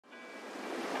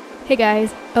Hey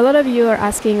guys, a lot of you are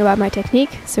asking about my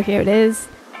technique, so here it is.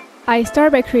 I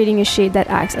start by creating a shape that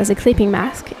acts as a clipping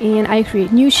mask, and I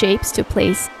create new shapes to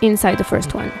place inside the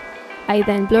first one. I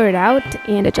then blur it out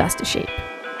and adjust the shape.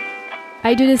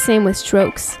 I do the same with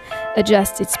strokes,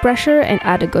 adjust its pressure and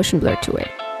add a Gaussian blur to it.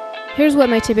 Here's what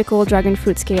my typical dragon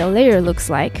fruit scale layer looks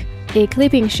like, a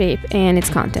clipping shape and its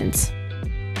contents.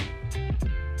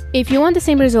 If you want the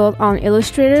same result on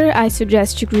Illustrator, I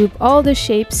suggest to group all the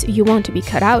shapes you want to be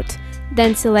cut out,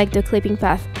 then select the clipping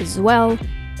path as well,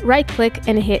 right-click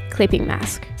and hit Clipping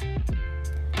Mask.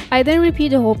 I then repeat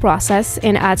the whole process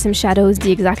and add some shadows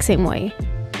the exact same way.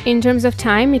 In terms of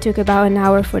time, it took about an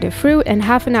hour for the fruit and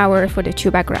half an hour for the two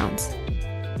backgrounds.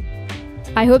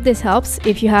 I hope this helps.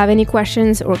 If you have any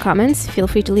questions or comments, feel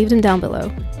free to leave them down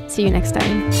below. See you next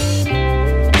time.